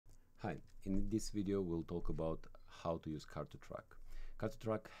Hi, in this video we'll talk about how to use Car2Track.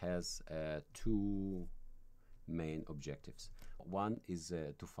 Car2Track has two main objectives. One is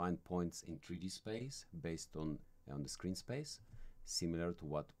to find points in 3D space based on the screen space, similar to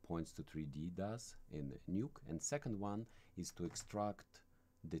what points to 3D does in Nuke. And second one is to extract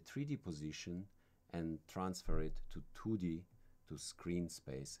the 3D position and transfer it to 2D to screen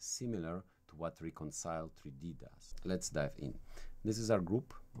space, similar to what Reconcile 3D does. Let's dive in. This is our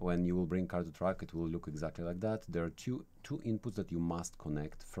group. When you will bring Car2Track, it will look exactly like that. There are two inputs that you must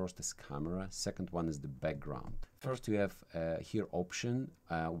connect. First is camera, second one is the background. First you have here option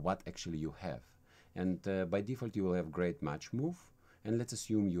what actually you have. And by default you will have great match move, and let's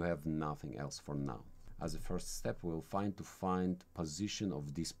assume you have nothing else for now. As a first step, we'll find position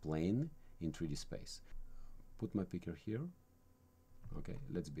of this plane in 3D space. Put my picker here. Okay,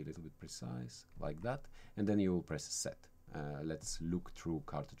 let's be a little bit precise, like that, and then you will press set. Let's look through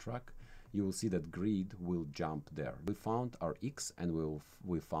Car2Track. You will see that grid will jump there. We found our X and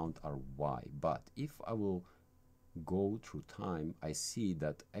we found our Y, but if I will go through time, I see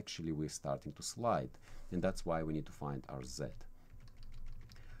that actually we're starting to slide, and that's why we need to find our Z.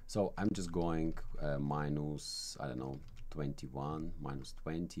 So I'm just going minus, I don't know, 21, minus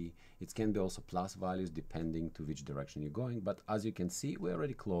 20. It can be also plus values depending to which direction you're going, but as you can see, we're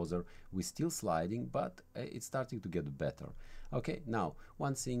already closer. We're still sliding, but it's starting to get better. Okay, now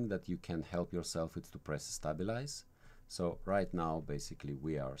one thing that you can help yourself is to press stabilize. So right now basically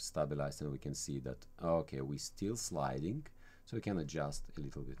we are stabilized and we can see that okay, we're still sliding, so we can adjust a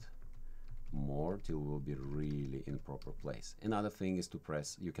little bit more till we'll be really in proper place. Another thing is to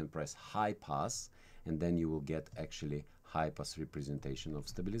press, you can press high pass, and then you will get actually high pass representation of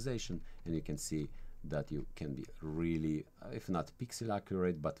stabilization, and you can see that you can be really, if not pixel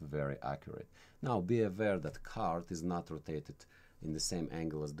accurate, but very accurate. Now be aware that card is not rotated in the same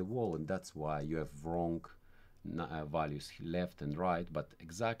angle as the wall, and that's why you have wrong values left and right, but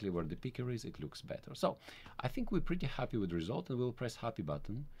exactly where the picker is, it looks better. So I think we're pretty happy with the result, and we'll press happy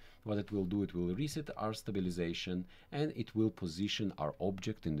button. What it will do, it will reset our stabilization and it will position our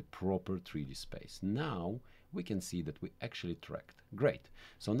object in the proper 3D space. Now we can see that we actually tracked. Great.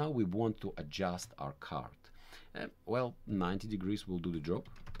 So now we want to adjust our card. Well, 90 degrees will do the job.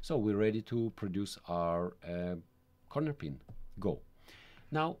 So we're ready to produce our corner pin. Go.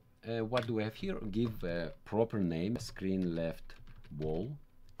 Now what do we have here? Give a proper name, screen left wall.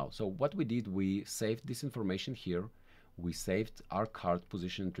 So what we did, we saved this information here. We saved our card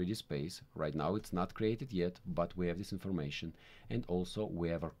position in 3D space. Right now it's not created yet, but we have this information. And also we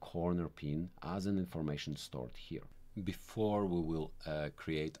have our corner pin as an information stored here. Before we will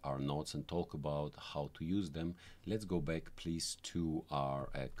create our nodes and talk about how to use them, let's go back please to our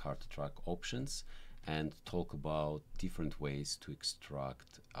Car2Track options and talk about different ways to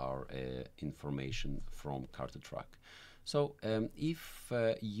extract our information from Car2Track. So if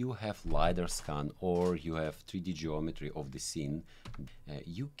you have LiDAR scan or you have 3D geometry of the scene,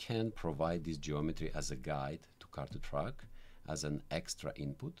 you can provide this geometry as a guide to Car2Track as an extra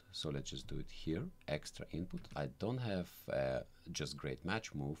input. So let's just do it here, extra input. I don't have just great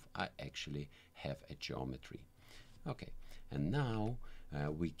match move, I actually have a geometry. Okay, and now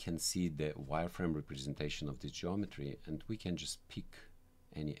we can see the wireframe representation of this geometry, and we can just pick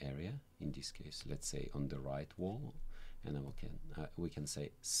any area. In this case, let's say on the right wall, and then we can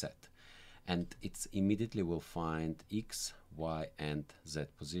say set. And it's immediately will find X, Y, and Z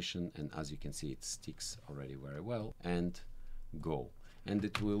position, and as you can see, it sticks already very well, and go. And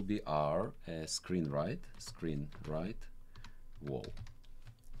it will be our screen right wall.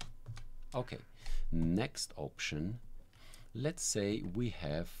 Okay, next option, let's say we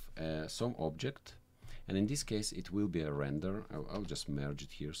have some object, and in this case it will be a render. I'll just merge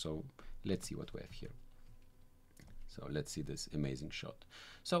it here, so let's see what we have here. So let's see this amazing shot.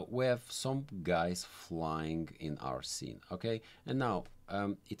 So we have some guys flying in our scene, okay? And now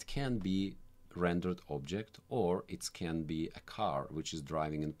it can be rendered object, or it can be a car which is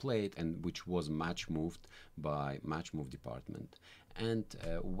driving in plate and which was match moved by match move department. And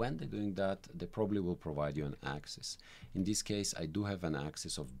when they're doing that, they probably will provide you an axis. In this case, I do have an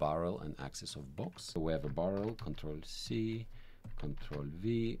axis of barrel and axis of box. So we have a barrel, Control C, Control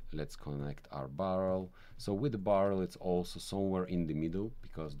V. Let's connect our barrel. So with the barrel, it's also somewhere in the middle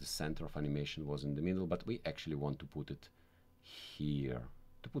because the center of animation was in the middle, but we actually want to put it here,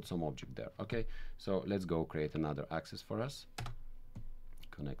 to put some object there. Okay, so let's go create another axis for us.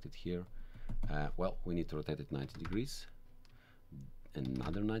 Connect it here. Well, we need to rotate it 90 degrees.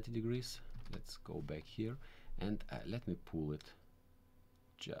 Another 90 degrees. Let's go back here and let me pull it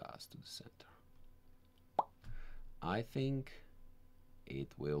just to the center. I think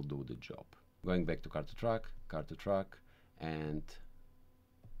it will do the job. Going back to car to track, and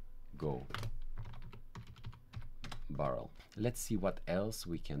go barrel. Let's see what else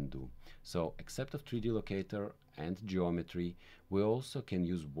we can do. So except of 3D locator and geometry, we also can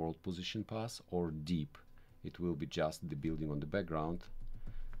use world position pass or deep. It will be just the building on the background.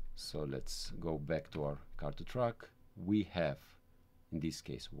 So let's go back to our car to track. We have, in this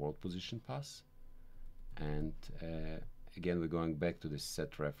case, world position pass, and again we're going back to the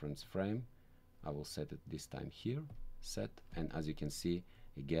set reference frame. I will set it this time here, set, and as you can see,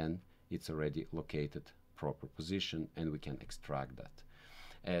 again, it's already located proper position, and we can extract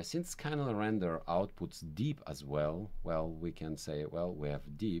that. Since Canal Render outputs deep as well, we can say, we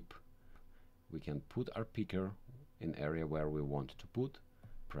have deep. We can put our picker in area where we want to put,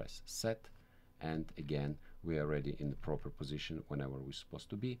 press set, and again, we are already in the proper position whenever we're supposed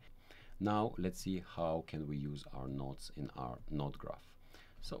to be. Now, let's see how can we use our nodes in our node graph.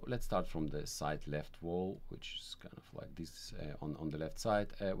 So let's start from the side left wall, which is kind of like this on the left side.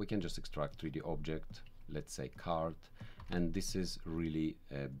 We can just extract 3D object, let's say card, and this is really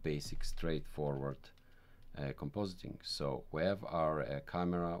basic, straightforward compositing. So we have our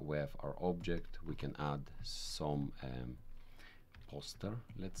camera, we have our object, we can add some poster,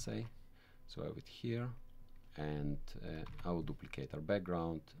 let's say. So I have it here, and I will duplicate our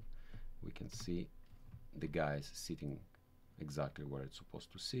background. We can see the guys sitting exactly where it's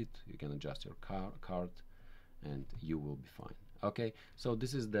supposed to sit. You can adjust your card and you will be fine. Okay, so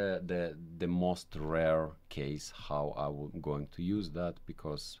this is the most rare case how I'm going to use that,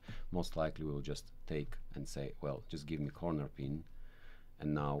 because most likely we'll just take and say, well, just give me corner pin,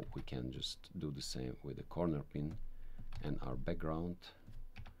 and now we can just do the same with the corner pin and our background,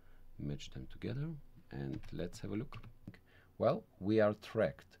 match them together, and let's have a look. Well, we are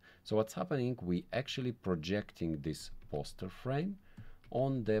tracked. So what's happening, we actually projecting this poster frame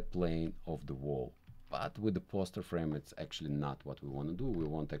on the plane of the wall. But with the poster frame, it's actually not what we want to do. We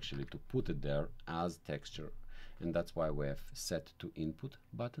want actually to put it there as texture. And that's why we have set to input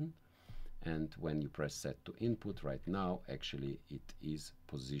button. And when you press set to input right now, actually it is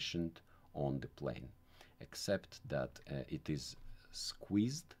positioned on the plane. Except that it is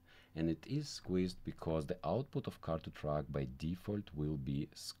squeezed. And it is squeezed because the output of car to track by default will be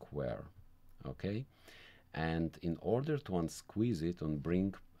square. Okay? And in order to unsqueeze it and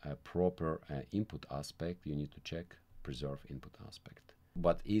bring a proper input aspect, you need to check preserve input aspect.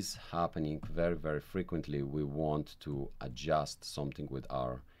 What is happening very, very frequently, we want to adjust something with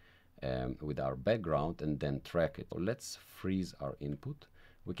our background and then track it. So let's freeze our input.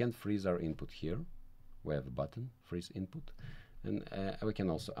 We can freeze our input here. We have a button, freeze input. And we can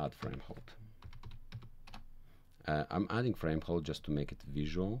also add frame hold. I'm adding frame hold just to make it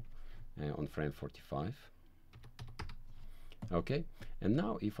visual on frame 45. Okay, and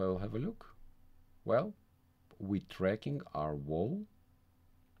now if I will have a look, well, we're tracking our wall,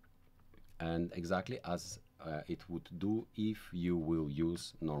 and exactly as it would do if you will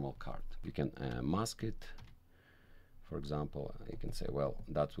use normal card. You can mask it. For example, you can say, well,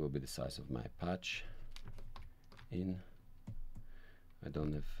 that will be the size of my patch in. I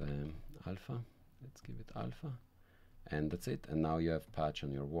don't have alpha. Let's give it alpha, and that's it. And now you have patch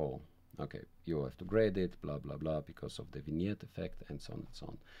on your wall. Okay, you have to grade it, blah blah blah, because of the vignette effect and so on and so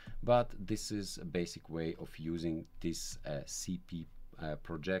on. But this is a basic way of using this CP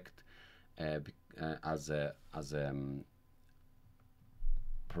project as a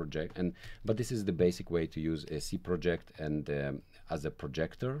project, but this is the basic way to use a C project and as a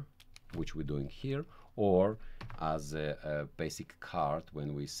projector, which we're doing here, or as a basic card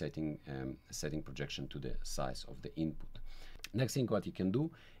when we're setting projection to the size of the input. Next thing what you can do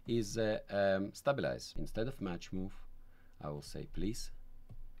is stabilize. Instead of match move, I will say please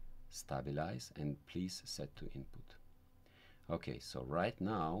stabilize and please set to input. Okay, so right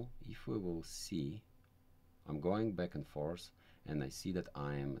now, if we will see, I'm going back and forth and I see that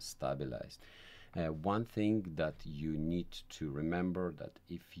I am stabilized. One thing that you need to remember, that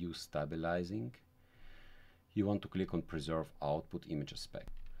if you stabilizing, you want to click on preserve output image aspect.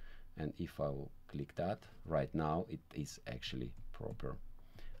 And if I will click that, right now it is actually proper,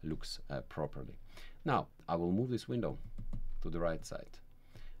 looks properly. Now I will move this window to the right side.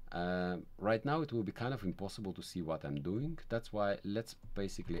 Right now it will be kind of impossible to see what I'm doing. That's why let's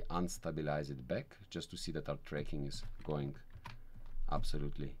basically unstabilize it back just to see that our tracking is going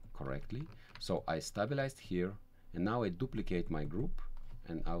absolutely correctly. So I stabilized here, and now I duplicate my group,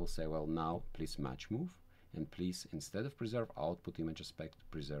 and I will say, well, now please match move, and please, instead of preserve output image aspect,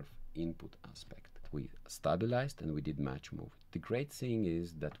 preserve input aspect. we stabilized and we did match move. The great thing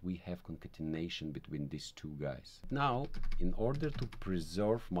is that we have concatenation between these two guys. Now, in order to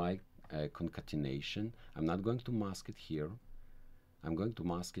preserve my concatenation, I'm not going to mask it here. I'm going to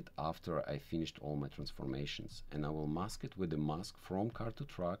mask it after I finished all my transformations, and I will mask it with the mask from Card to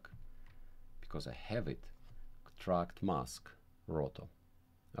Track, because I have it, tracked mask, Roto.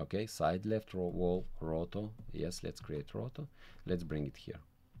 Okay, side left wall, Roto. Yes, let's create Roto. Let's bring it here.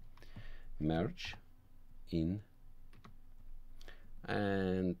 Merge, in,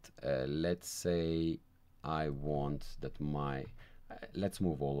 and let's say I want that my, let's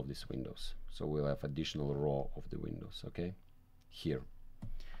move all of these windows. So we'll have additional row of the windows, okay? Here.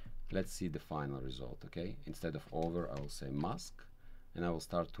 Let's see the final result, okay? Instead of over, I will say mask, and I will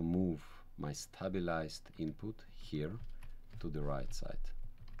start to move my stabilized input here to the right side.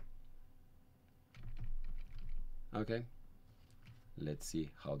 Okay, let's see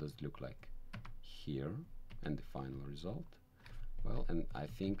how does it look like here and the final result. Well, and I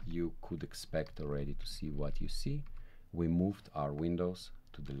think you could expect already to see what you see. We moved our windows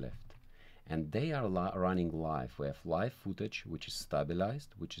to the left, and they are running live. We have live footage which is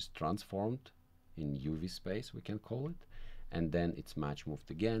stabilized, which is transformed in UV space, we can call it, and then it's match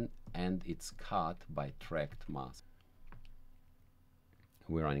moved again, and it's cut by tracked mask.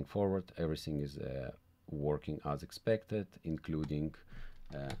 We're running forward, everything is working as expected, including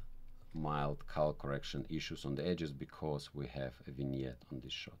mild color correction issues on the edges because we have a vignette on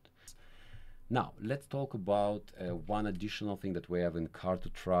this shot. Now let's talk about one additional thing that we have in Card to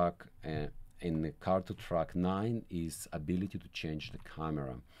Track. In the Card to Track 9 is ability to change the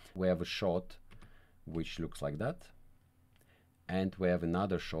camera. We have a shot which looks like that, and we have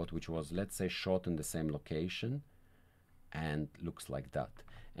another shot which was, let's say, shot in the same location and looks like that.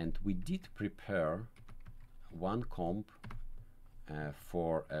 And we did prepare one comp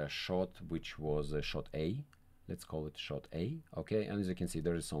for a shot which was shot A. Let's call it shot A, okay? And as you can see,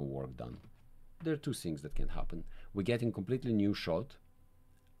 there is some work done. There are two things that can happen. We get a completely new shot,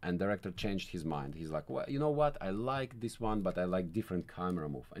 and director changed his mind. He's like, well, you know what? I like this one, but I like different camera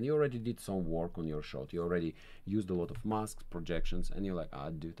move. And you already did some work on your shot. You already used a lot of masks, projections, and you're like, ah,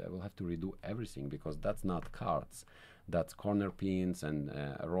 dude, I will have to redo everything because that's not cards. That's corner pins and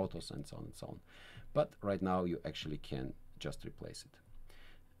rotos and so on and so on. But right now you actually can just replace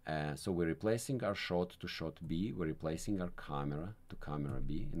it. So we're replacing our shot to shot B. We're replacing our camera to camera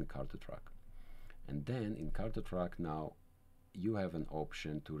B in Card to Track. And then in Card to Track now, you have an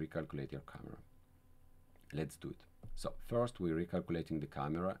option to recalculate your camera. Let's do it. So first we're recalculating the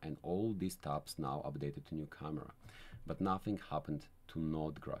camera, and all these tabs now updated to new camera, but nothing happened to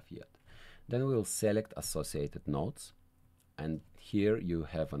node graph yet. Then we'll select associated nodes, and here you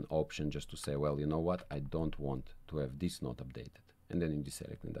have an option just to say, well, you know what, I don't want to have this node updated, and then you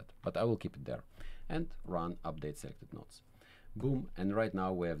deselecting that, but I will keep it there, and run update selected nodes. Boom, and right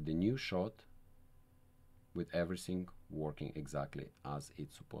now we have the new shot with everything working exactly as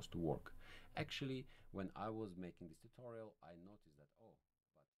it's supposed to work. Actually, when I was making this tutorial, I noticed that, oh,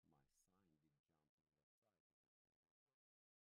 but my